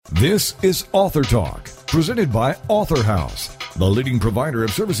This is AuthorTalk, presented by Author House, the leading provider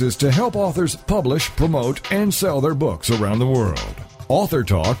of services to help authors publish, promote, and sell their books around the world.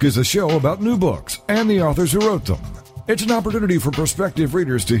 AuthorTalk is a show about new books and the authors who wrote them. It's an opportunity for prospective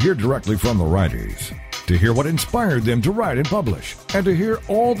readers to hear directly from the writers, to hear what inspired them to write and publish, and to hear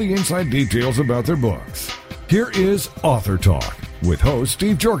all the inside details about their books. Here is AuthorTalk with host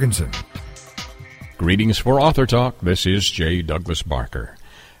Steve Jorgensen. Greetings for AuthorTalk. This is J. Douglas Barker.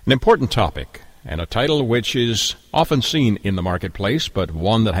 An important topic, and a title which is often seen in the marketplace, but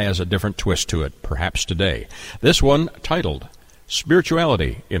one that has a different twist to it, perhaps today. This one titled,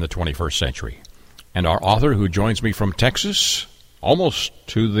 Spirituality in the 21st Century. And our author, who joins me from Texas, almost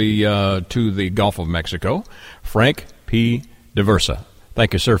to the Gulf of Mexico, Frank P. Daversa.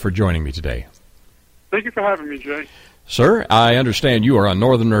 Thank you, sir, for joining me today. Thank you for having me, Jay. Sir, I understand you are a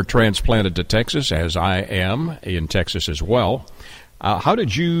northerner transplanted to Texas, as I am in Texas as well. How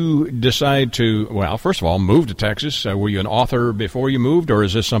did you decide to, well, first of all, move to Texas? Were you an author before you moved, or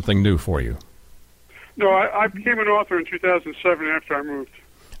is this something new for you? No, I became an author in 2007 after I moved.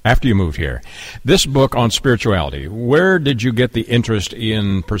 After you moved here. This book on spirituality, where did you get the interest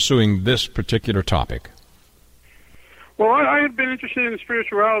in pursuing this particular topic? Well, I had been interested in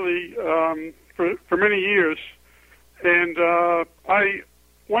spirituality for many years, and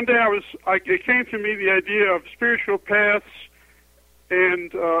one day it came to me the idea of spiritual paths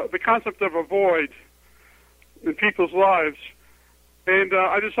and the concept of a void in people's lives, and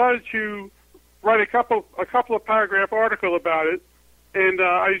I decided to write a couple of paragraph article about it, and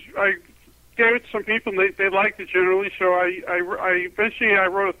I gave it to some people, and they liked it generally. So I eventually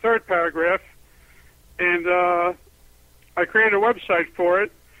wrote a third paragraph, and I created a website for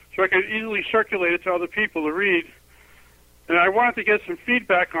it so I could easily circulate it to other people to read, and I wanted to get some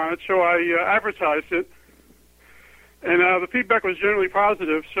feedback on it, so I advertised it. And the feedback was generally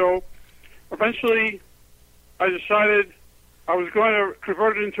positive, so eventually I decided I was going to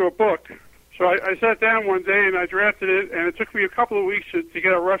convert it into a book. So I sat down one day and I drafted it, and it took me a couple of weeks to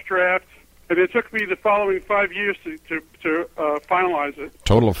get a rough draft, and it took me the following 5 years to finalize it.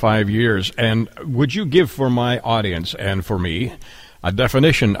 Total of 5 years. And would you give for my audience and for me a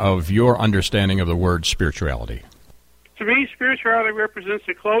definition of your understanding of the word spirituality? To me, spirituality represents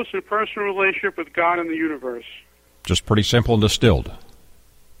a close and personal relationship with God and the universe. Just pretty simple and distilled.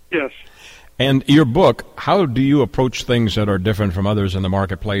 Yes. And your book, how do you approach things that are different from others in the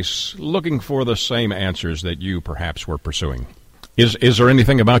marketplace, looking for the same answers that you perhaps were pursuing? Is there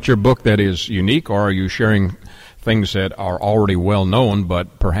anything about your book that is unique, or are you sharing things that are already well known,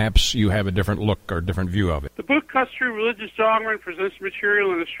 but perhaps you have a different look or different view of it? The book cuts through religious dogma and presents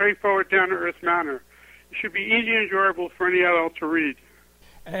material in a straightforward, down-to-earth manner. It should be easy and enjoyable for any adult to read.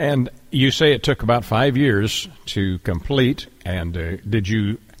 And you say it took about 5 years to complete, and did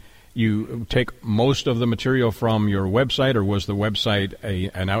you take most of the material from your website, or was the website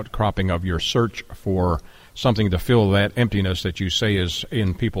an outcropping of your search for something to fill that emptiness that you say is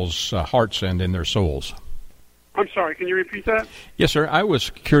in people's hearts and in their souls? I'm sorry, can you repeat that? Yes, sir. I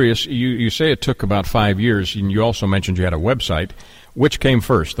was curious. You say it took about 5 years, and you also mentioned you had a website. Which came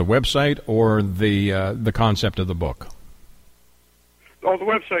first, the website or the concept of the book? Oh, the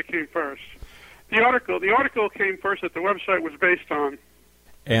website came first. The article came first that the website was based on.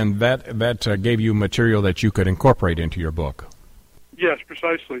 And that gave you material that you could incorporate into your book? Yes,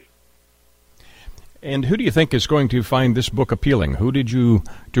 precisely. And who do you think is going to find this book appealing? Who did you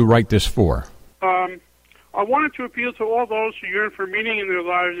write this for? I wanted to appeal to all those who yearn for meaning in their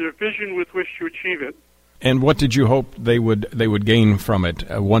lives and a vision with which to achieve it. And what did you hope they would gain from it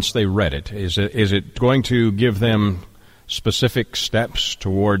once they read it? Is it going to give them specific steps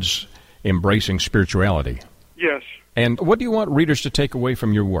towards embracing spirituality? Yes. And what do you want readers to take away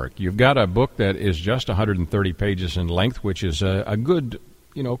from your work? You've got a book that is just 130 pages in length, which is a good,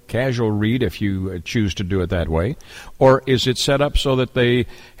 casual read if you choose to do it that way. Or is it set up so that they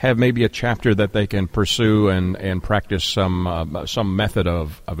have maybe a chapter that they can pursue and practice some method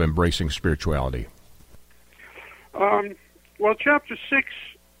of embracing spirituality? Well, Chapter 6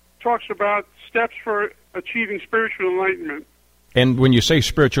 talks about steps for achieving spiritual enlightenment. And when you say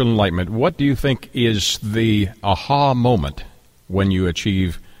spiritual enlightenment, what do you think is the aha moment when you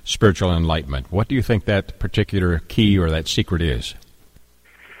achieve spiritual enlightenment? What do you think that particular key or that secret is?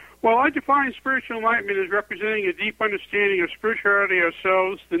 Well, I define spiritual enlightenment as representing a deep understanding of spirituality,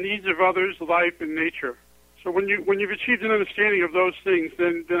 ourselves, the needs of others, life, and nature. So when you've achieved an understanding of those things,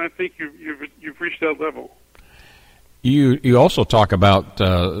 then I think you've reached that level. You also talk about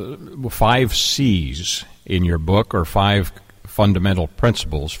 5 C's in your book, or 5 fundamental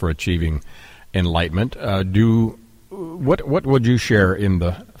principles for achieving enlightenment. What would you share in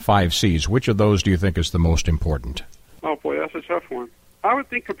the 5 C's. Which of those do you think is the most important? Oh, boy, that's a tough one. I would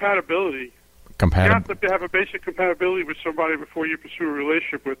think compatibility. You have to have a basic compatibility with somebody before you pursue a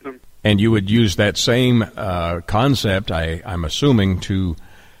relationship with them. And you would use that same concept, I'm assuming,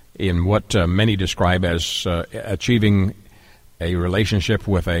 in what many describe as achieving a relationship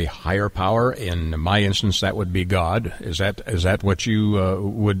with a higher power. In my instance, that would be God. Is that what you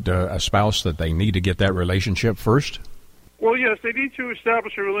would espouse, that they need to get that relationship first? Well, yes, they need to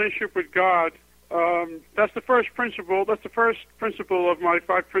establish a relationship with God. That's the first principle. That's the first principle of my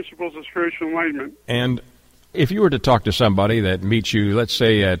 5 principles of spiritual enlightenment. And if you were to talk to somebody that meets you, let's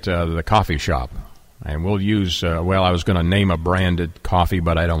say at the coffee shop, and we'll use, I was going to name a branded coffee,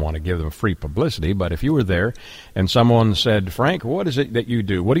 but I don't want to give them free publicity. But if you were there and someone said, Frank, what is it that you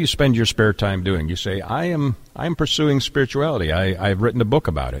do? What do you spend your spare time doing? You say, I'm pursuing spirituality. I've written a book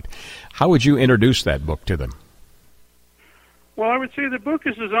about it. How would you introduce that book to them? Well, I would say the book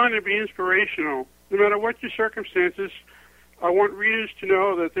is designed to be inspirational. No matter what your circumstances, I want readers to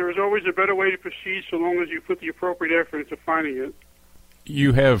know that there is always a better way to proceed so long as you put the appropriate effort into finding it.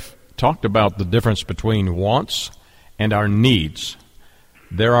 You have talked about the difference between wants and our needs.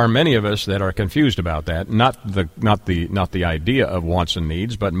 There are many of us that are confused about that. Not the idea of wants and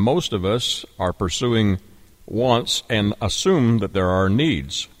needs, but most of us are pursuing wants and assume that there are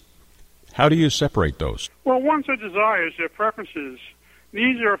needs. How do you separate those? Well, wants are desires, they're preferences.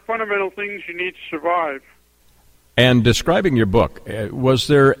 Needs are fundamental things you need to survive. And describing your book, was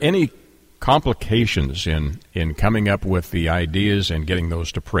there any complications in coming up with the ideas and getting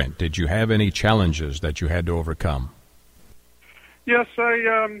those to print? Did you have any challenges that you had to overcome? Yes,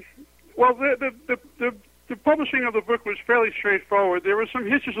 the publishing of the book was fairly straightforward. There were some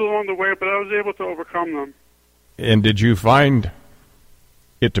hitches along the way, but I was able to overcome them. And did you find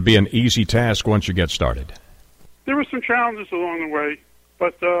it to be an easy task once you get started? There were some challenges along the way,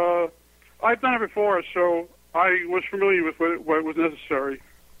 but I've done it before, so I was familiar with what was necessary.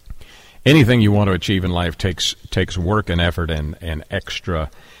 Anything you want to achieve in life takes work and effort and extra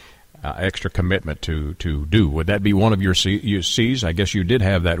commitment to do. Would that be one of your C's? I guess you did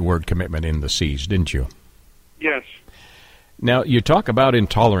have that word commitment in the C's, didn't you? Yes. Now, you talk about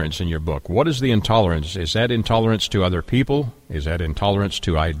intolerance in your book. What is the intolerance? Is that intolerance to other people? Is that intolerance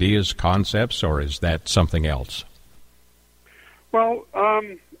to ideas, concepts, or is that something else? Well,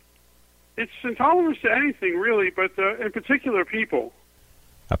 it's intolerance to anything, really, but in particular people.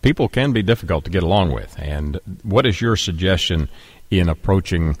 People can be difficult to get along with. And what is your suggestion in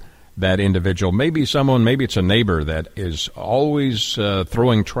approaching that individual? Maybe it's a neighbor that is always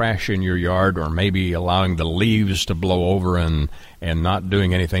throwing trash in your yard, or maybe allowing the leaves to blow over and not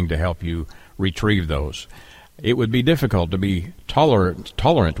doing anything to help you retrieve those. It would be difficult to be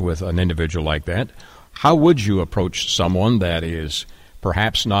tolerant with an individual like that. How would you approach someone that is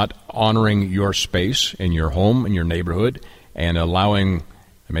perhaps not honoring your space in your home, in your neighborhood, and allowing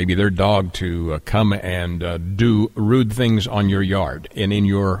maybe their dog to come and do rude things on your yard and in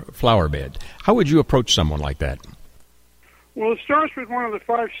your flower bed? How would you approach someone like that? Well, it starts with one of the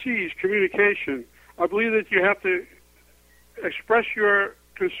 5 C's, communication. I believe that you have to express your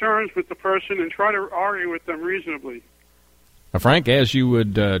concerns with the person and try to argue with them reasonably. Frank, as you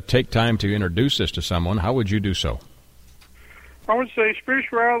would take time to introduce this to someone, how would you do so? I would say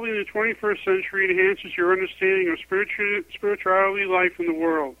spirituality in the 21st century enhances your understanding of spirituality, life, and the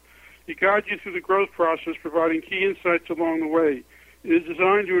world. It guides you through the growth process, providing key insights along the way. It is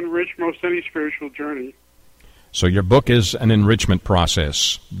designed to enrich most any spiritual journey. So your book is an enrichment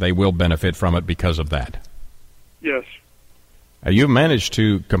process. They will benefit from it because of that. Yes. You've managed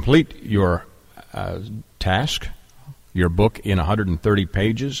to complete your task, your book, in 130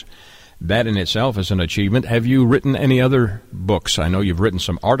 pages. That in itself is an achievement. Have you written any other books? I know you've written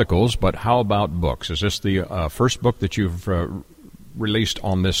some articles, but how about books? Is this the first book that you've released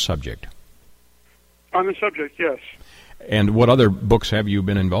on this subject? On the subject, yes. And what other books have you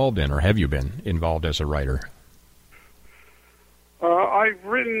been involved in, or have you been involved as a writer? I've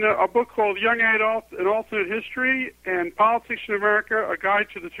written a book called Young Adult, An Alternate History, and Politics in America, A Guide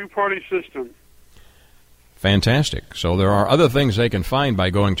to the Two-Party System. Fantastic. So there are other things they can find by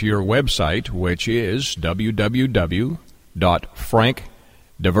going to your website, which is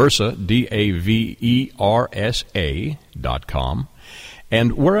www.frankdaversa.com.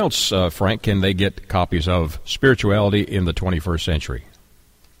 And where else, Frank, can they get copies of Spirituality in the 21st Century?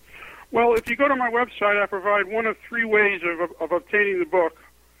 Well, if you go to my website, I provide one of 3 ways of obtaining the book.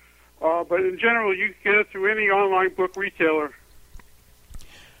 But in general, you can get it through any online book retailer.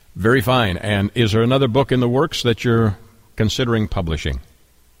 Very fine. And is there another book in the works that you're considering publishing?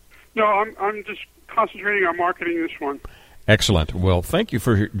 No, I'm just concentrating on marketing this one. Excellent. Well, thank you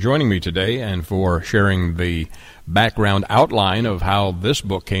for joining me today and for sharing the background outline of how this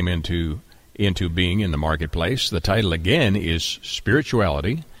book came into being in the marketplace. The title, again, is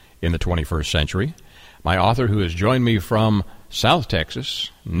Spirituality in the 21st Century. My author, who has joined me from South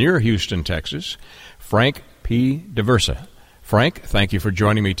Texas, near Houston, Texas, Frank P. Daversa. Frank, thank you for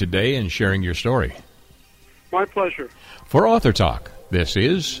joining me today and sharing your story. My pleasure. For Author Talk, this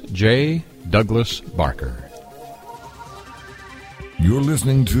is J. Douglas Barker. You're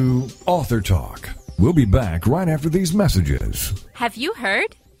listening to Author Talk. We'll be back right after these messages. Have you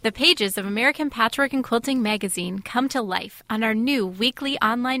heard? The pages of American Patchwork and Quilting magazine come to life on our new weekly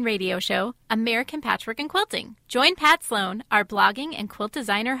online radio show, American Patchwork and Quilting. Join Pat Sloan, our blogging and quilt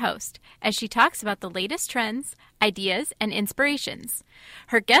designer host, as she talks about the latest trends, ideas, and inspirations.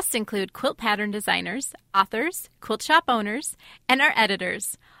 Her guests include quilt pattern designers, authors, quilt shop owners, and our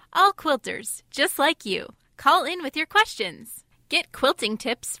editors, all quilters, just like you. Call in with your questions. Get quilting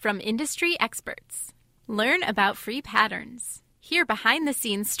tips from industry experts. Learn about free patterns. Hear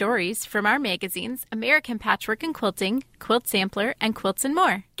behind-the-scenes stories from our magazines, American Patchwork and Quilting, Quilt Sampler, and Quilts and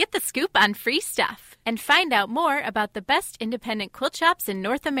More. Get the scoop on free stuff and find out more about the best independent quilt shops in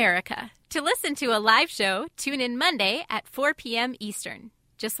North America. To listen to a live show, tune in Monday at 4 p.m. Eastern.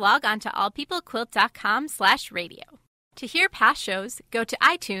 Just log on to allpeoplequilt.com/radio. To hear past shows, go to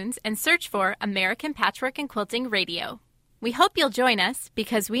iTunes and search for American Patchwork and Quilting Radio. We hope you'll join us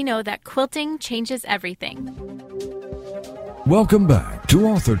because we know that quilting changes everything. Welcome back to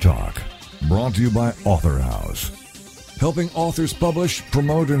Author Talk, brought to you by Author House, helping authors publish,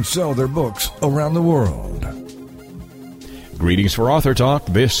 promote, and sell their books around the world. Greetings for Author Talk.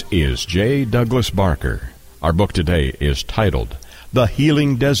 This is J. Douglas Barker. Our book today is titled The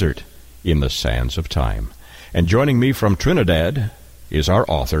Healing Desert in the Sands of Time. And joining me from Trinidad is our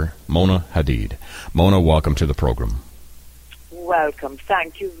author, Mona Hadeed. Mona, welcome to the program. Welcome.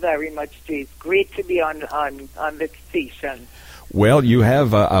 Thank you very much, Jay. It's great to be on the station. Well, you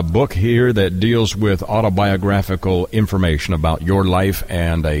have a book here that deals with autobiographical information about your life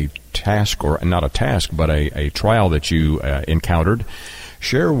and a task, or not a task, but a trial that you encountered.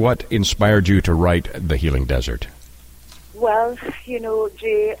 Share what inspired you to write The Healing Desert. Well,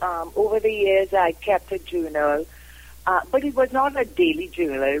 Jay, over the years I kept a journal, but it was not a daily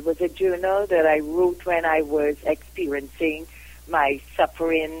journal. It was a journal that I wrote when I was experiencing my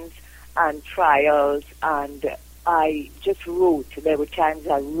sufferings and trials, and I just wrote. There were times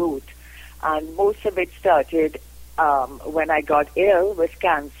I wrote, and most of it started when I got ill with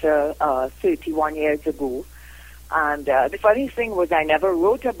cancer 31 years ago. And the funny thing was I never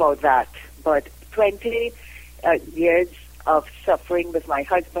wrote about that, but 20 years of suffering with my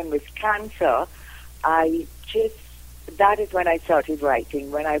husband with cancer, that is when I started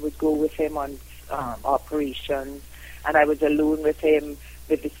writing, when I would go with him on operations, and I was alone with him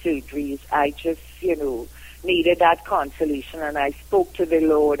with the surgeries. I just, needed that consolation, and I spoke to the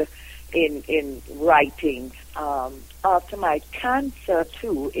Lord in writing. After my cancer,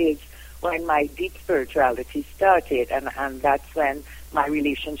 too, is when my deep spirituality started, and that's when my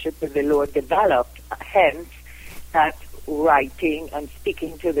relationship with the Lord developed. Hence, that writing and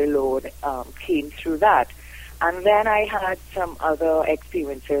speaking to the Lord came through that. And then I had some other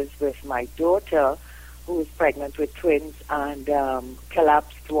experiences with my daughter, who was pregnant with twins, and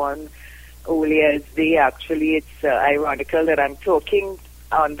collapsed one New Day. Actually, it's ironical that I'm talking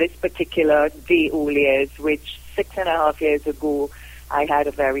on this particular day, New which 6.5 years ago, I had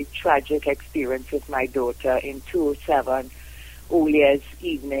a very tragic experience with my daughter in 2007, New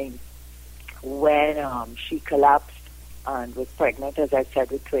evening, when she collapsed and was pregnant, as I said,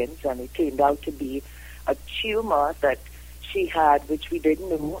 with twins, and it turned out to be a tumor that she had, which we didn't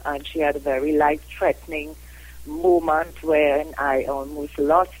know, and she had a very life-threatening moment when I almost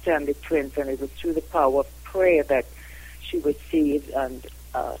lost her and the twins, and it was through the power of prayer that she was saved and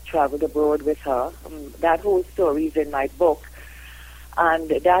traveled abroad with her. That whole story is in my book, and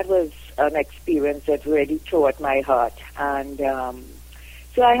that was an experience that really taught my heart. And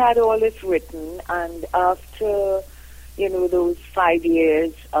so I had all this written, and after those 5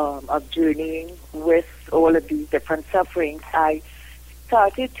 years of journeying with all of these different sufferings, I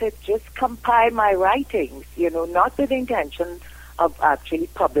started to just compile my writings, not with the intention of actually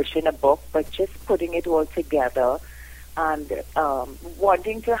publishing a book, but just putting it all together and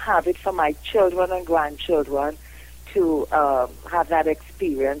wanting to have it for my children and grandchildren to have that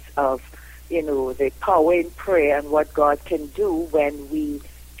experience of, the power in prayer and what God can do when we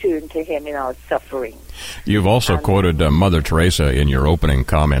turn to him in our suffering. You've also quoted Mother Teresa in your opening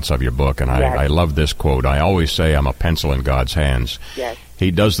comments of your book, and yes. I love this quote. I always say I'm a pencil in God's hands. Yes. He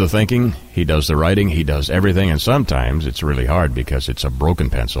does the thinking, he does the writing, he does everything, and sometimes it's really hard because it's a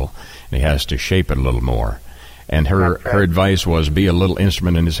broken pencil, and he has to shape it a little more. And her advice was be a little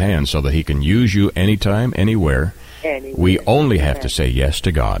instrument in his hand so that he can use you anytime, anywhere. We only have to say yes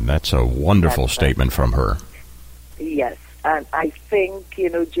to God. That's a wonderful statement from her. Yes, and I think,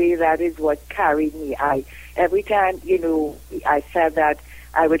 Jay, that is what carried me. Every time, I said that,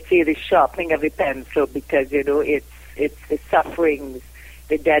 I would say the sharpening of the pencil because, it's the sufferings,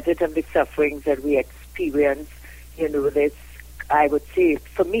 the desert of the sufferings that we experience, this, I would say,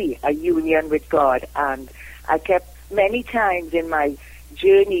 for me, a union with God. And I kept many times in my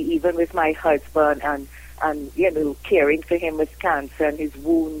journey, even with my husband and caring for him with cancer and his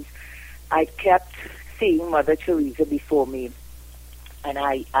wounds, I kept seeing Mother Teresa before me. And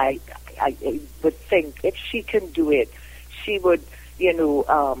I would think if she can do it, she would,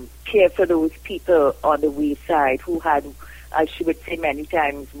 care for those people on the wayside who had, as she would say many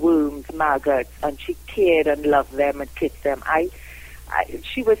times, worms, maggots, and she cared and loved them and kissed them.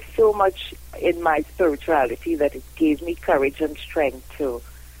 She was so much in my spirituality that it gave me courage and strength to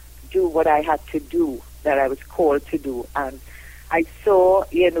do what I had to do, that I was called to do. And I saw,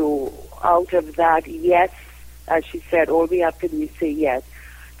 out of that, yes, as she said, all we have to do is say yes,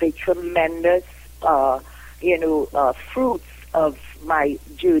 the tremendous, fruits of my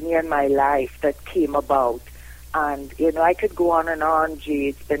journey and my life that came about. And, I could go on and on, Jay.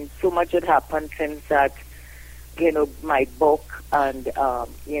 It's been so much that happened since that, my book and,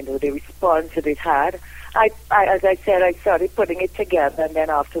 the response that it had. As I said, I started putting it together and then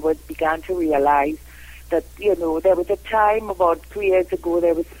afterwards began to realize that, there was a time about 3 years ago,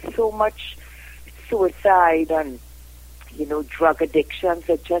 there was so much suicide and, drug addictions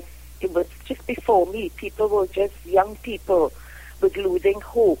that it was just before me. People were just, young people was losing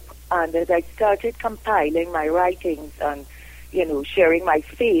hope. And as I started compiling my writings and, sharing my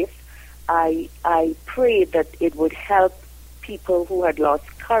faith, I prayed that it would help people who had lost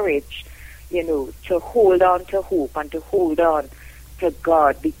courage, to hold on to hope and to hold on to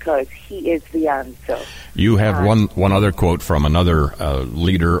God because He is the answer. You have one other quote from another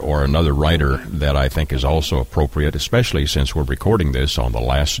leader or another writer that I think is also appropriate, especially since we're recording this on the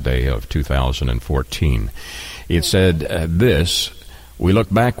last day of 2014. It said this: we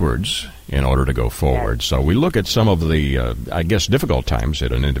look backwards in order to go forward. Yes. So we look at some of the, difficult times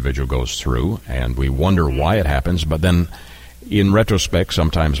that an individual goes through, and we wonder why it happens, but then in retrospect,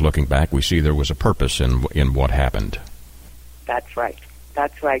 sometimes looking back, we see there was a purpose in what happened. That's right.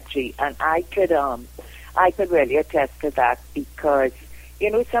 That's right, G. And I could really attest to that because,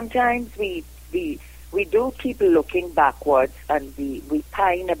 sometimes we do keep looking backwards and we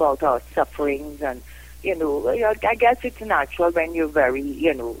pine about our sufferings and, I guess it's natural when you're very,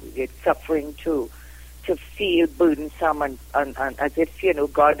 it's suffering to feel burdensome and as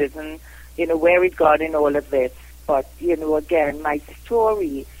if, God isn't, where is God in all of this? But, again, my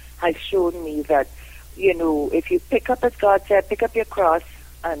story has shown me that, if you pick up, as God said, pick up your cross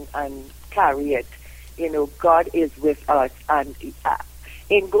and carry it, God is with us. And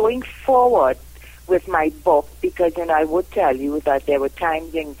in going forward with my book, because, I would tell you that there were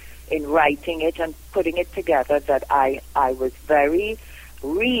times in writing it and putting it together that I was very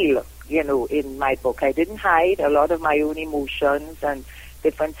real, in my book. I didn't hide a lot of my own emotions and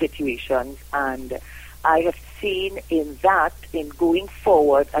different situations. And I have seen in going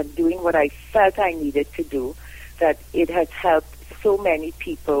forward and doing what I felt I needed to do, that it has helped so many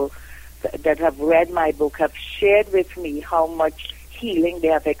people that have read my book, have shared with me how much healing they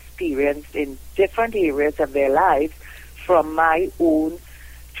have experienced in different areas of their lives from my own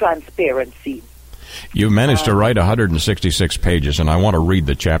transparency. You managed to write 166 pages, and I want to read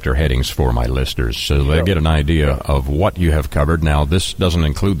the chapter headings for my listeners so they get an idea of what you have covered. Now, this doesn't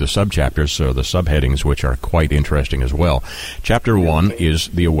include the subchapters, so the subheadings, which are quite interesting as well. Chapter 1 is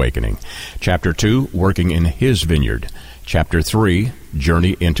The Awakening. Chapter 2, Working in His Vineyard. Chapter 3,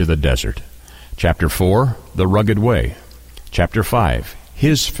 Journey into the Desert. Chapter 4, The Rugged Way. Chapter 5,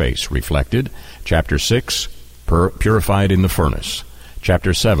 His Face Reflected. Chapter 6, Purified in the Furnace.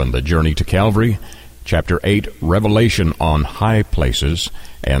 Chapter 7, The Journey to Calvary. Chapter 8, Revelation on High Places.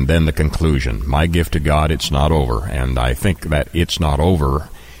 And then the conclusion, My Gift to God, It's Not Over. And I think that It's Not Over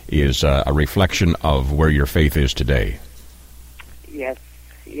is a reflection of where your faith is today. Yes.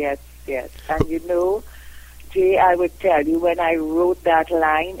 And Jay, I would tell you, when I wrote that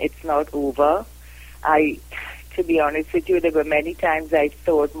line, It's Not Over, to be honest with you, there were many times I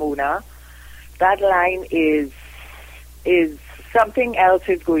thought, Mona, that line is something else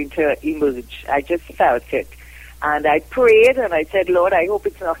is going to emerge. I just felt it. And I prayed and I said, Lord, I hope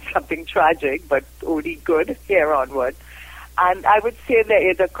it's not something tragic, but only good here onward. And I would say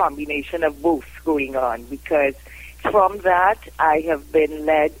there is a combination of both going on, because from that I have been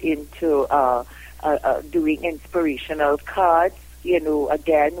led into doing inspirational cards,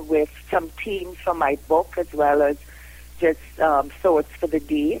 again with some themes for my book, as well as just thoughts for the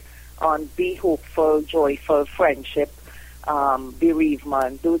day on be hopeful, joyful, friendship,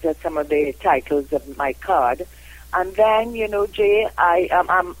 bereavement. Those are some of the titles of my card. And then, Jay,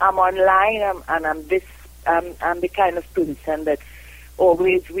 I'm online, and I'm the kind of person that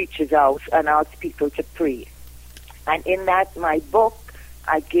always reaches out and asks people to pray. And in that, my book,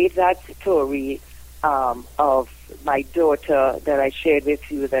 I gave that story of my daughter that I shared with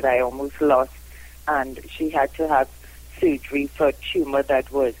you that I almost lost, and she had to have surgery for a tumor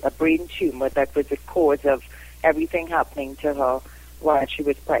that was a brain tumor that was the cause of everything happening to her while she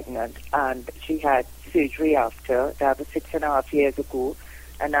was pregnant. And she had surgery after. That was 6.5 years ago,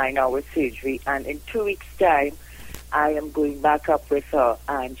 a 9-hour surgery. And in 2 weeks' time, I am going back up with her,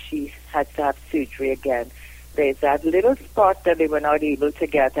 and she has to have surgery again. There's that little spot that they were not able to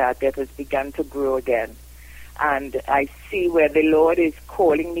get at that has begun to grow again. And I see where the Lord is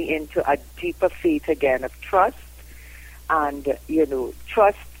calling me into a deeper faith again of trust, and,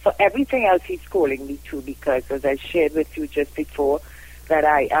 trust for everything else He's calling me to, because as I shared with you just before, that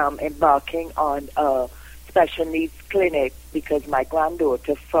I am embarking on a special needs clinic, because my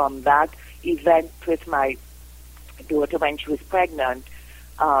granddaughter, from that event with my daughter when she was pregnant,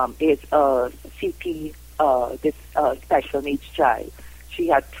 is a CP, this special needs child. She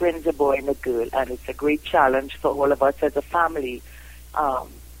had twins, a boy and a girl, and it's a great challenge for all of us as a family,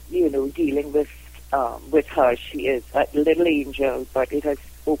 dealing with her. She is a little angel, but it has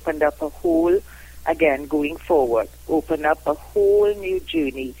opened up a whole, again, going forward, opened up a whole new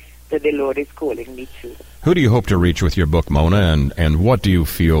journey that the Lord is calling me to. Who do you hope to reach with your book, Mona, and what do you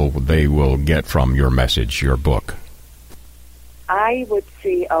feel they will get from your message, your book? I would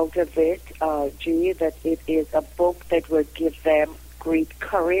say out of it, Jay, that it is a book that will give them great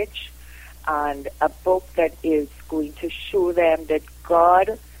courage, and a book that is going to show them that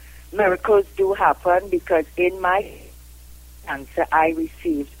God, miracles do happen, because in my cancer, I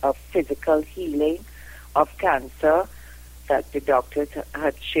received a physical healing of cancer that the doctors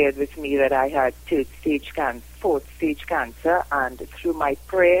had shared with me that I had fourth stage cancer, and through my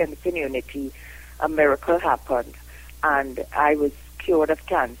prayer and community, a miracle happened. And I was cured of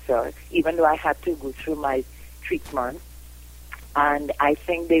cancer, even though I had to go through my treatment. And I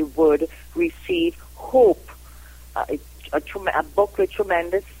think they would receive hope, a book with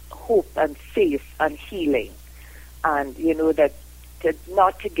tremendous hope and faith and healing. And, that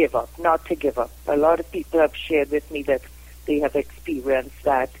not to give up. A lot of people have shared with me that they have experienced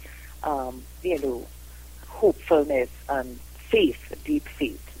that, hopefulness and faith, deep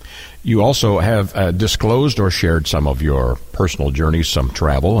faith. You also have disclosed or shared some of your personal journeys, some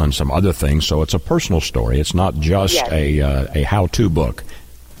travel and some other things, so it's a personal story. It's not just a how-to book.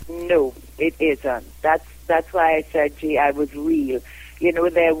 No, it isn't. That's why I said, gee, I was real.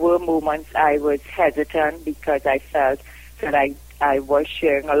 There were moments I was hesitant because I felt that I was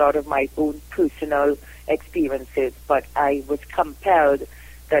sharing a lot of my own personal experiences, but I was compelled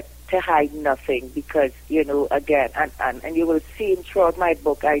to hide nothing, because, again, and you will see throughout my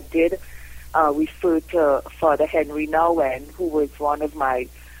book, I did refer to Father Henry Nowen, who was one of my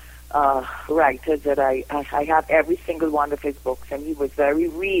writers that I have every single one of his books, and he was very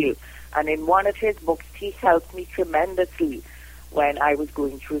real. And in one of his books, he helped me tremendously when I was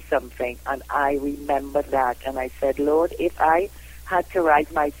going through something, and I remember that, and I said, Lord, if I had to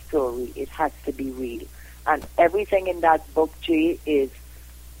write my story, it has to be real. And everything in that book, Jay, is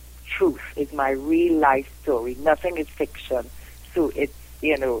truth, is my real life story. Nothing is fiction. So it's,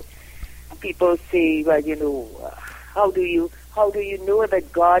 people say, well, how do you know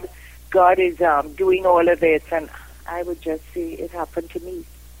that God is doing all of this? And I would just say it happened to me.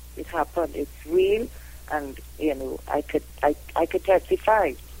 It happened. It's real, and I could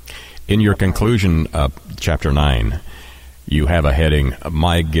testify. In your conclusion, chapter 9, you have a heading,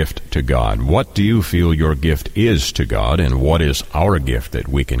 My Gift to God. What do you feel your gift is to God, and what is our gift that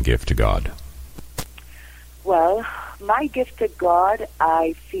we can give to God? Well, my gift to God,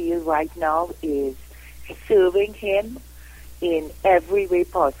 I feel right now, is serving Him in every way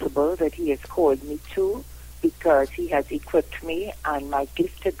possible that He has called me to, because He has equipped me, and my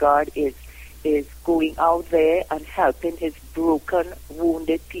gift to God is going out there and helping His broken,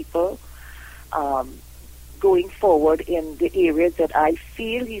 wounded people, going forward in the areas that I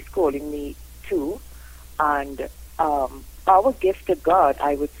feel He's calling me to, and our gift to God,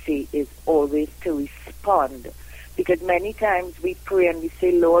 I would say, is always to respond. Because many times we pray and we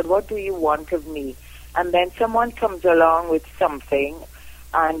say, Lord, what do you want of me? And then someone comes along with something,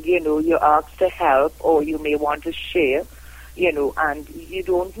 and, you're asked to help, or you may want to share, and you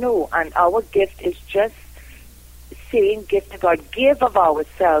don't know. And our gift is just saying, give to God, give of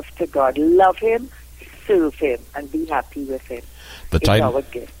ourselves to God, love Him, serve Him, and be happy with Him.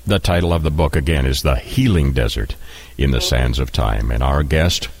 The title of the book, again, is The Healing Desert in the Sands of Time. And our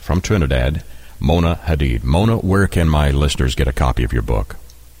guest from Trinidad, Mona Hadeed. Mona, where can my listeners get a copy of your book?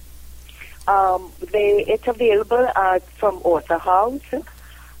 It's available from AuthorHouse,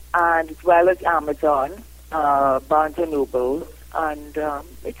 and as well as Amazon, Barnes & Noble, and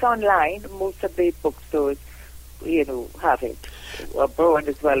it's online. Most of the bookstores, have it abroad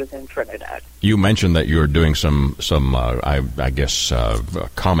as well as in Trinidad. You mentioned that you're doing some I guess,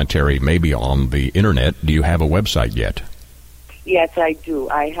 commentary maybe on the internet. Do you have a website yet? Yes, I do.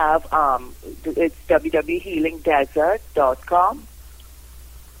 I have, it's www.healingdesert.com.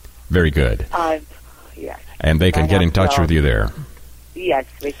 Very good. Yes. And they can get in touch with you there. Yes,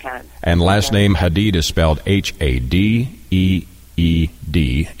 they can. And last name Hadeed is spelled Hadeed,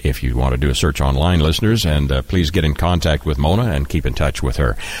 if you want to do a search online, listeners. And please get in contact with Mona and keep in touch with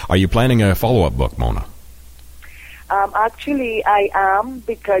her. Are you planning a follow-up book, Mona? Actually, I am,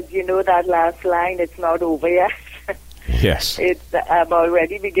 because that last line, it's not over yet. Yes. I'm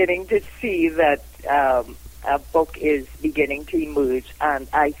already beginning to see that a book is beginning to emerge, and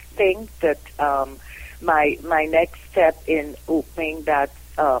I think that my next step in opening that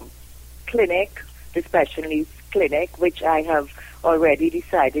clinic, the special needs clinic, which I have already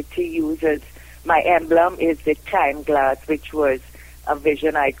decided to use as my emblem, is the time glass, which was a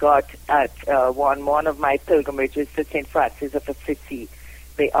vision I got at one of my pilgrimages to St. Francis of Assisi,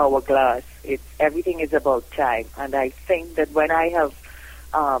 the hourglass. Everything is about time, and I think that when I have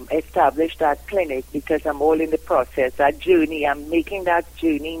established that clinic, because I'm all in the process, that journey, I'm making that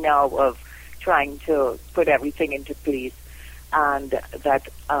journey now of trying to put everything into place, and that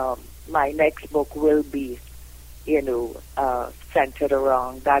my next book will be, centered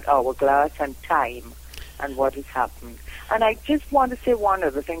around that hourglass and time and what has happened. And I just want to say one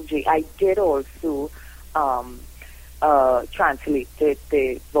other thing, Jay. I did also translated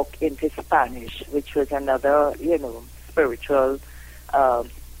the book into Spanish, which was another, spiritual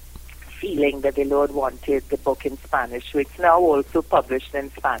feeling that the Lord wanted the book in Spanish. So it's now also published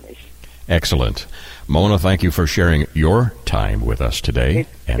in Spanish. Excellent. Mona, thank you for sharing your time with us today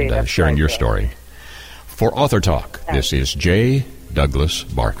and sharing your story. For AuthorTalk, this is J. Douglas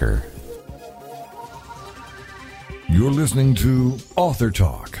Barker. You're listening to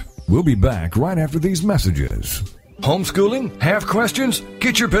AuthorTalk. We'll be back right after these messages. Homeschooling? Have questions?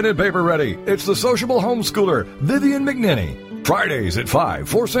 Get your pen and paper ready. It's the sociable homeschooler, Vivian McNinney. Fridays at 5,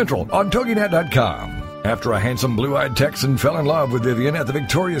 4 Central on TogiNet.com. After a handsome blue-eyed Texan fell in love with Vivian at the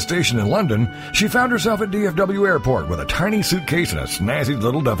Victoria Station in London, she found herself at DFW Airport with a tiny suitcase and a snazzy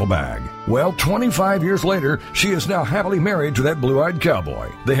little duffel bag. Well, 25 years later, she is now happily married to that blue-eyed cowboy.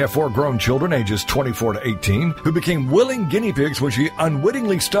 They have 4 grown children ages 24 to 18 who became willing guinea pigs when she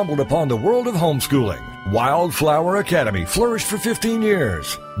unwittingly stumbled upon the world of homeschooling. Wildflower Academy flourished for 15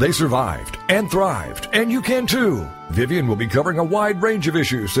 years. They survived and thrived, and you can too. Vivian will be covering a wide range of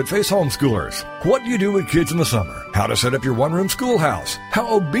issues that face homeschoolers. What do you do with kids in the summer? How to set up your one-room schoolhouse?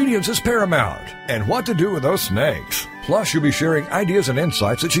 How obedience is paramount? And what to do with those snakes? Plus, you'll be sharing ideas and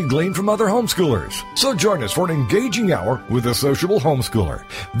insights that she gleaned from other homeschoolers. So join us for an engaging hour with the sociable homeschooler,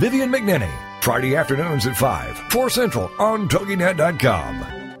 Vivian McNinney. Friday afternoons at 5, 4 Central on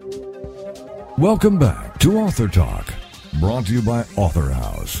TogiNet.com. Welcome back to AuthorTalk, brought to you by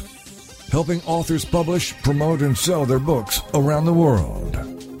AuthorHouse, helping authors publish, promote, and sell their books around the world.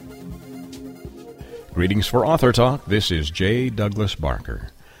 Greetings for AuthorTalk. This is J. Douglas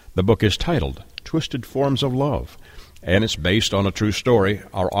Barker. The book is titled Twisted Forms of Love, and it's based on a true story.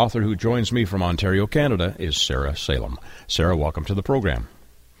 Our author who joins me from Ontario, Canada, is Sarah Salem. Sarah, welcome to the program.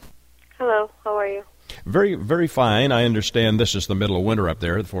 Hello, how are you? Very, very fine. I understand this is the middle of winter up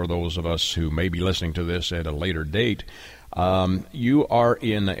there for those of us who may be listening to this at a later date. You are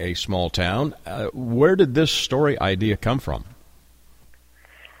in a small town. Where did this story idea come from?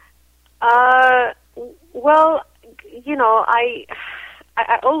 Well, I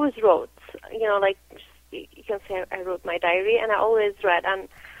always wrote, you can say I wrote my diary, and I always read, and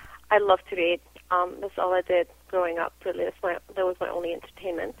I love to read. That's all I did growing up, really. That was my only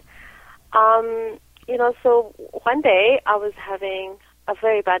entertainment. So one day I was having a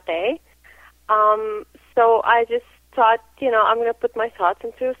very bad day. So I just thought, I'm going to put my thoughts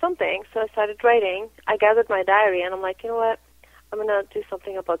into something. So I started writing. I gathered my diary, and I'm like, you know what? I'm going to do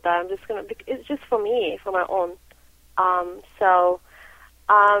something about that. It's just for me, for my own.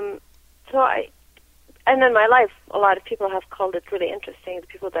 And in my life, a lot of people have called it really interesting, the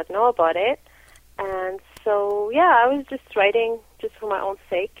people that know about it. And so, I was just writing just for my own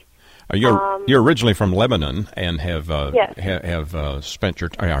sake. You're originally from Lebanon and have yes. spent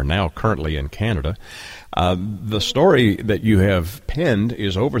are now currently in Canada. The story that you have penned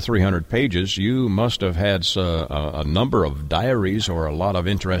is over 300 pages. You must have had a number of diaries or a lot of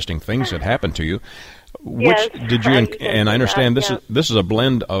interesting things that happened to you. Yes, Did you? And I understand this is a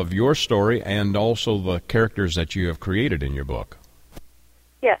blend of your story and also the characters that you have created in your book.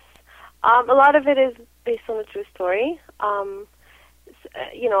 Yes, a lot of it is based on a true story.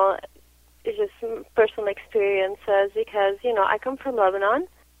 It's just personal experiences because, I come from Lebanon.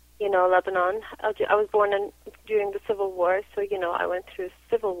 Lebanon. I was born during the Civil War, so, I went through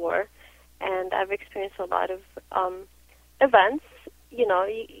Civil War, and I've experienced a lot of events.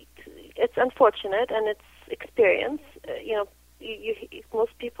 It's unfortunate, and it's experience.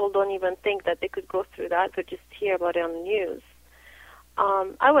 Most people don't even think that they could go through that, but just hear about it on the news.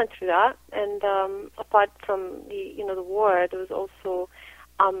 I went through that, and apart from the war, there was also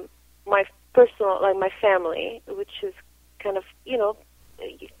my personal, like my family, which is kind of,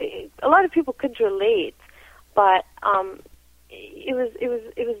 a lot of people could relate, but it was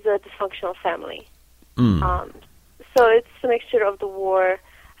a dysfunctional family. So it's a mixture of the war,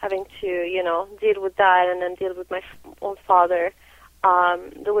 having to deal with that, and then deal with my own father,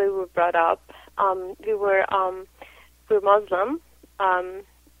 the way we were brought up. We were Muslim,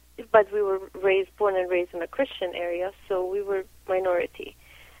 but we were born and raised in a Christian area, so we were minority.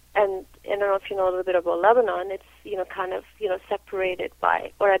 And I don't know if you know a little bit about Lebanon. It's kind of separated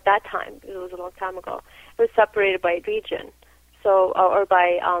by, or at that time, it was a long time ago, it was separated by region. So or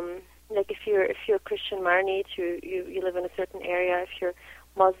by like if you're a Christian Marni, you live in a certain area. If you're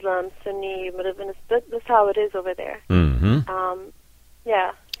Muslim, Sunni, you live in that's how it is over there. Mm-hmm.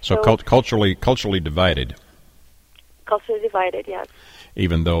 Yeah. So culturally divided. Culturally divided, yes.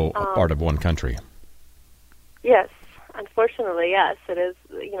 Even though a part of one country. Yes. Unfortunately, yes, it is.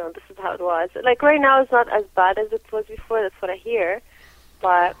 This is how it was. Like right now, it's not as bad as it was before. That's what I hear.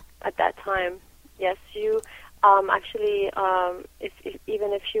 But at that time, yes, you actually,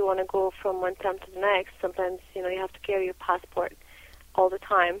 even if you want to go from one town to the next, sometimes you have to carry your passport all the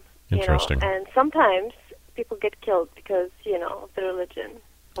time. Interesting. And sometimes people get killed because of their religion,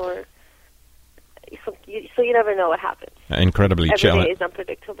 or so you never know what happens. Incredibly challenging. Every day is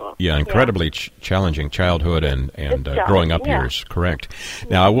unpredictable. Yeah, incredibly challenging childhood and growing up years. Correct.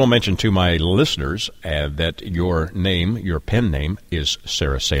 Now, I will mention to my listeners that your pen name, is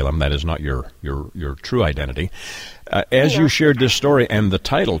Sarah Salem. That is not your true identity. As you shared this story and the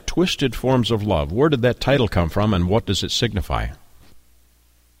title, "Twisted Forms of Love," where did that title come from, and what does it signify?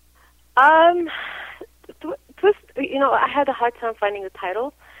 I had a hard time finding the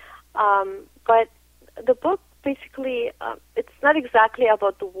title, but the book basically, it's not exactly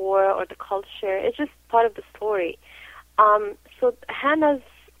about the war or the culture. It's just part of the story. So Hannah's,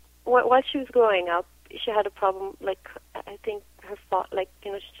 while she was growing up, she had a problem. Like I think her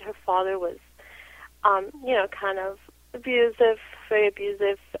her father was, kind of abusive,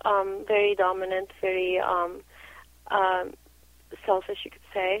 very dominant, very selfish, you could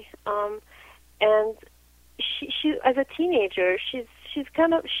say. And she as a teenager, she's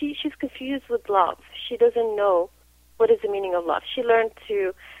confused with love. She doesn't know what is the meaning of love. She learned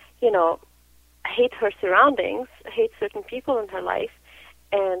to, hate her surroundings, hate certain people in her life,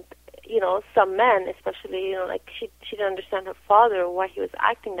 and some men, especially, she didn't understand her father, why he was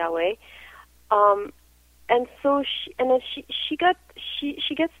acting that way. And so she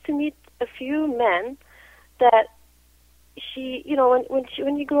gets to meet a few men that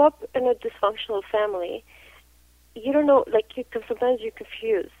when you grow up in a dysfunctional family, you don't know, sometimes you're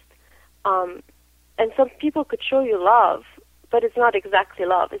confused. And some people could show you love, but it's not exactly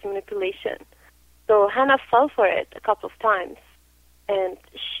love, it's manipulation. So Hannah fell for it a couple of times, and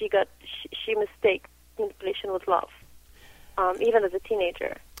she mistaked manipulation with love, even as a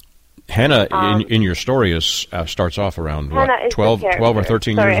teenager. Hannah, in your story, starts off around, 12 or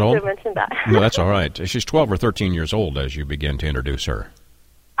 13 Sorry, years old? I should have mentioned that. No, that's all right. She's 12 or 13 years old as you begin to introduce her.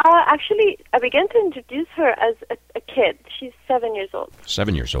 Actually, I began to introduce her as a kid. She's 7 years old.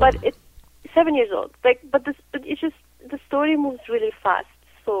 7 years old. But 7 years old. But it's just the story moves really fast.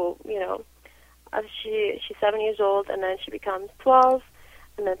 So she's 7 years old, and then she becomes 12,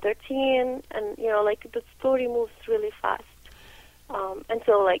 and then 13, and the story moves really fast.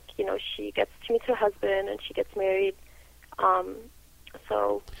 until, like, you know, she gets to meet her husband and she gets married.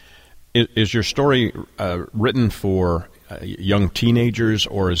 So, is your story written for young teenagers,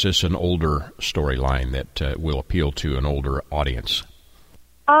 or is this an older storyline that will appeal to an older audience?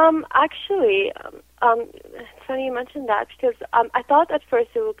 Actually, it's funny you mentioned that, because I thought at first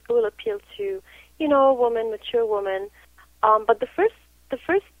it will appeal to, you know, mature woman. But the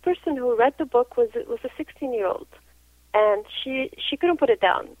first person who read the book was a 16-year-old, and she couldn't put it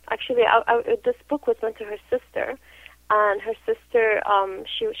down. Actually, this book was meant to her sister, and her sister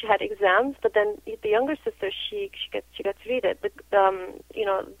she had exams, but then the younger sister she got to read it. You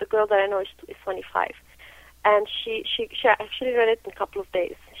know, the girl that I know is 25, and she actually read it in a couple of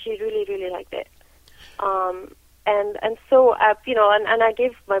days. She really liked it. And so you know, and I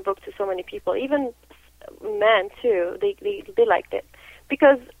gave my book to so many people, even men too. They liked it,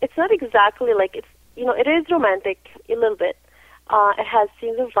 because it's not exactly like, it's, you know, it is romantic a little bit. It has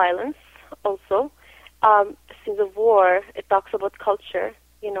scenes of violence also, scenes of war. It talks about culture,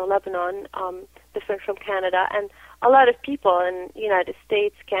 you know, Lebanon, different from Canada, and a lot of people in the United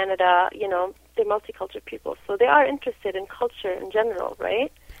States, Canada, you know, they're multicultural people, so they are interested in culture in general,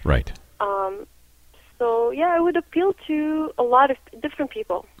 right? Right. So yeah, it would appeal to a lot of different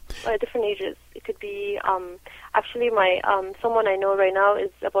people, different ages. It could be actually my someone I know right now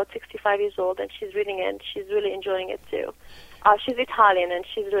is about 65 years old, and she's reading it, and she's really enjoying it too. She's Italian, and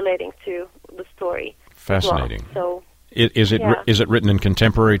she's relating to the story. Fascinating. Well. So is it written in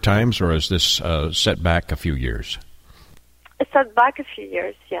contemporary times, or is this set back a few years? It's set back a few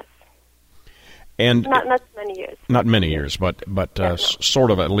years, yes. And not many years. Not many years, but no. Sort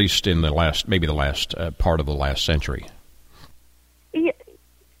of, at least in the last part of the last century.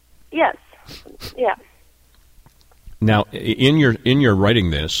 Yes. Yeah. Now, in your writing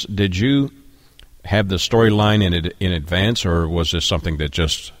this, did you have the storyline in advance, or was this something that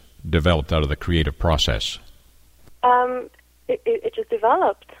just developed out of the creative process? It just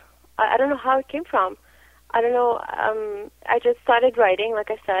developed. I don't know how it came from. I don't know. I just started writing,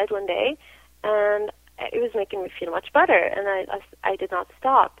 like I said, one day, and it was making me feel much better, and I did not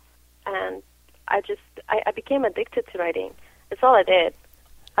stop, and I became addicted to writing. That's all I did.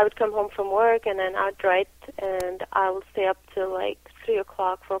 I would come home from work, and then I'd write, and I would stay up till like 3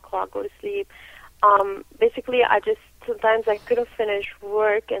 o'clock, 4 o'clock, go to sleep. Basically, sometimes I couldn't finish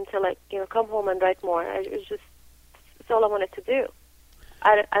work until, like, you know, come home and write more. It's all I wanted to do.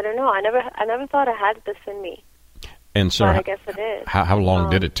 I don't know. I never thought I had this in me. And so, but I guess I did. How long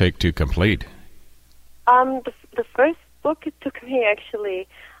did it take to complete? The first book, it took me actually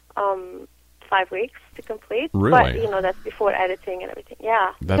 5 weeks to complete. Really? But, you know, that's before editing and everything.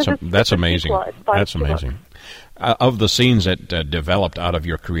 Yeah. That's amazing. That's amazing. Of the scenes that developed out of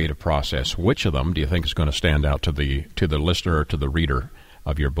your creative process, which of them do you think is going to stand out to the listener or to the reader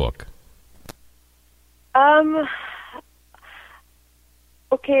of your book?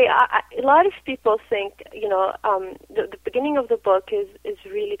 Okay, a lot of people think, you know, the beginning of the book is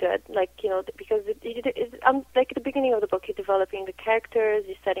really good, like, you know, because like at the beginning of the book, you're developing the characters,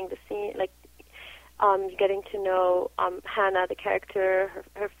 you're setting the scene, like, you're getting to know Hannah, the character,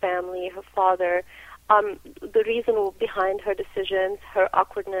 her family, her father, the reason behind her decisions, her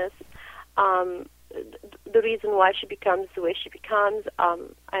awkwardness, the reason why she becomes the way she becomes,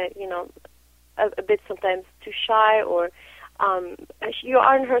 you know, a bit sometimes too shy, or you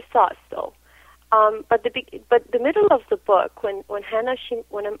are in her thoughts though. But the middle of the book, when Hannah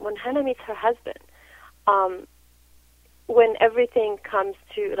meets her husband, when everything comes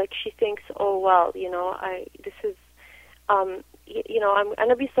to, like, she thinks, oh well, you know, you know, I'm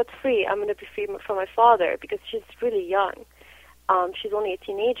gonna be set free. I'm gonna be free from my father, because she's really young. She's only a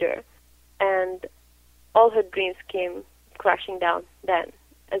teenager, and all her dreams came crashing down then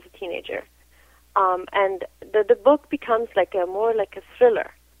as a teenager. And the book becomes more like a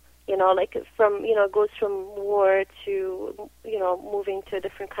thriller, you know, like from, you know, goes from war to, you know, moving to a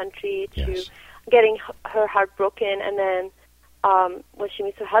different country to Yes. getting her heart broken, and then when she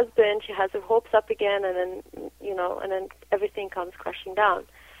meets her husband, she has her hopes up again, and then, you know, and then everything comes crashing down.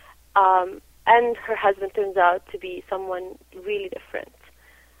 And her husband turns out to be someone really different.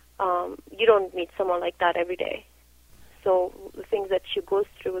 You don't meet someone like that every day. So the things that she goes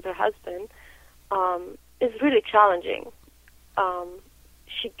through with her husband is really challenging.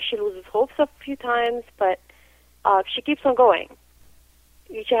 She loses hopes a few times, but she keeps on going.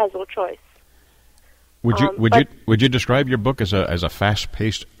 She has no choice. Would you describe your book as a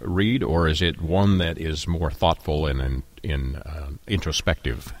fast-paced read, or is it one that is more thoughtful and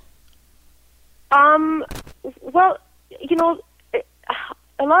introspective? Well, you know,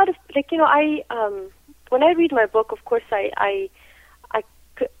 a lot of, like, you know, when I read my book, of course, I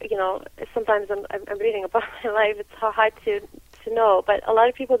sometimes I'm reading about my life. It's hard to know, but a lot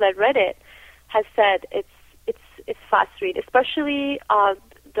of people that read it have said it's fast read, especially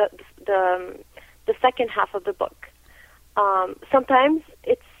the second half of the book. Sometimes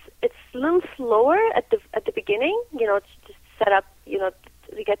it's a little slower at the beginning, to just set up, to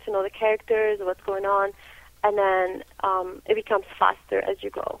get to know the characters, what's going on, and then it becomes faster as you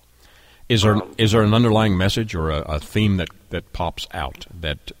go. Is there an underlying message or a theme that pops out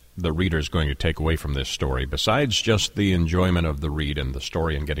that the reader is going to take away from this story, besides just the enjoyment of the read and the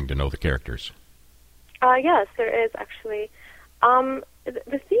story and getting to know the characters? Yes, there is actually.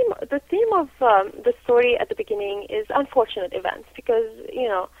 The theme of the story at the beginning is unfortunate events because,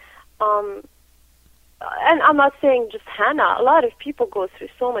 and I'm not saying just Hannah. A lot of people go through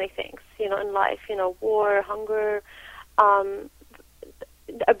so many things, in life. War, hunger,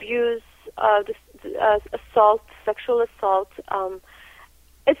 abuse, assault, sexual assault.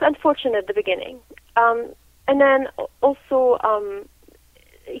 It's unfortunate at the beginning, and then also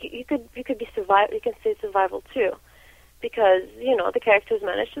you could be survival. You can say survival too, because the characters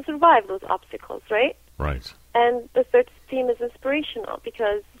managed to survive those obstacles, right? Right. And the third theme is inspirational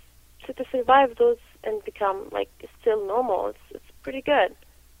because to survive those and become still normal, it's pretty good.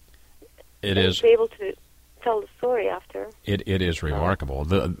 It is. To be able to tell the story after. It is remarkable.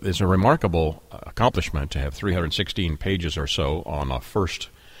 It's a remarkable accomplishment to have 316 pages or so on a first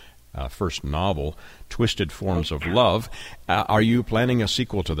novel, Twisted Forms of Love. Are you planning a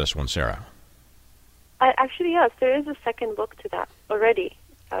sequel to this one, Sarah? Actually, yes. There is a second book to that already.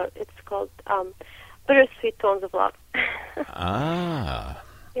 It's called Bittersweet Tones of Love.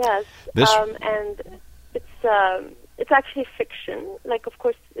 Yes. And it's actually fiction. Of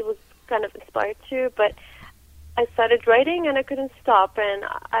course, it was kind of inspired too, but I started writing and I couldn't stop. And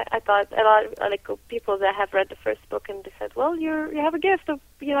I thought a lot of people that have read the first book and they said, "Well, you have a gift of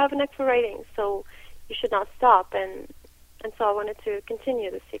have a knack for writing, so you should not stop." And so I wanted to continue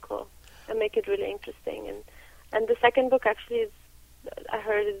the sequel and make it really interesting. And the second book actually I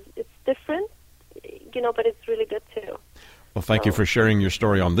heard it's different, but it's really good too. Well, thank you for sharing your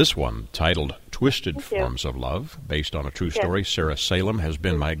story on this one, titled Twisted Forms of Love, based on a true story. Sarah Salem has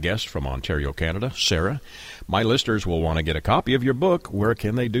been my guest from Ontario, Canada. Sarah, my listeners will want to get a copy of your book. Where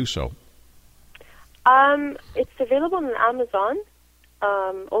can they do so? It's available on Amazon.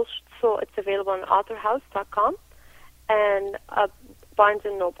 Also, it's available on AuthorHouse.com and Barnes &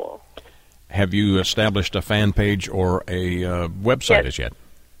 Noble. Have you established a fan page or a website as yet?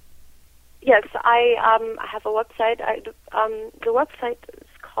 Yes, I have a website. The website is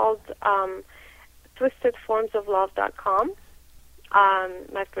called twistedformsoflove.com,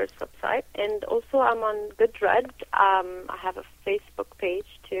 my first website. And also I'm on Goodreads. I have a Facebook page,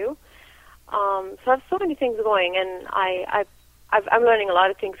 too. So I have so many things going, and I'm learning a lot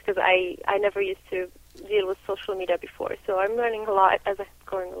of things because I never used to deal with social media before. So I'm learning a lot as I'm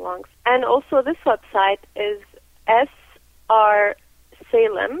going along. And also this website is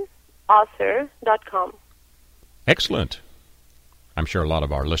srsalem.author.com. Excellent. I'm sure a lot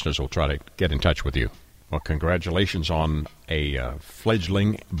of our listeners will try to get in touch with you. Well, congratulations on a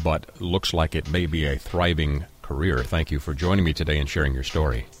fledgling, but looks like it may be a thriving career. Thank you for joining me today and sharing your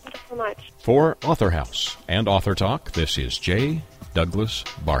story. Thank you so much. For Author House and Author Talk, this is J. Douglas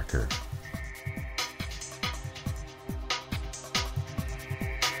Barker.